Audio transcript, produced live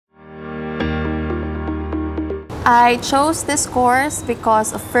I chose this course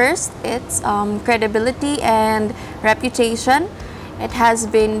because first, its credibility and reputation. It has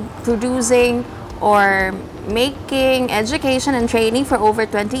been producing or making education and training for over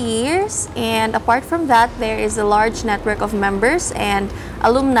 20 years. And apart from that, there is a large network of members and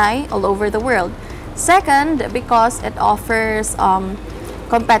alumni all over the world. Second, because it offers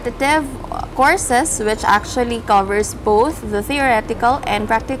competitive courses which actually covers both the theoretical and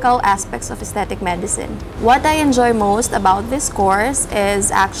practical aspects of aesthetic medicine. What I enjoy most about this course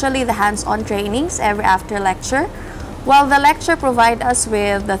is actually the hands-on trainings every after lecture. While the lecture provides us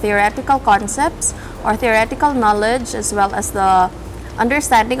with the theoretical concepts or theoretical knowledge as well as the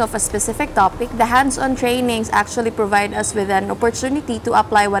understanding of a specific topic, the hands-on trainings actually provide us with an opportunity to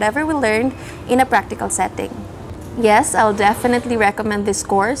apply whatever we learned in a practical setting. Yes, I'll definitely recommend this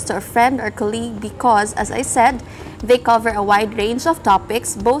course to a friend or colleague because, as I said, they cover a wide range of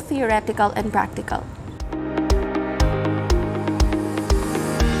topics, both theoretical and practical.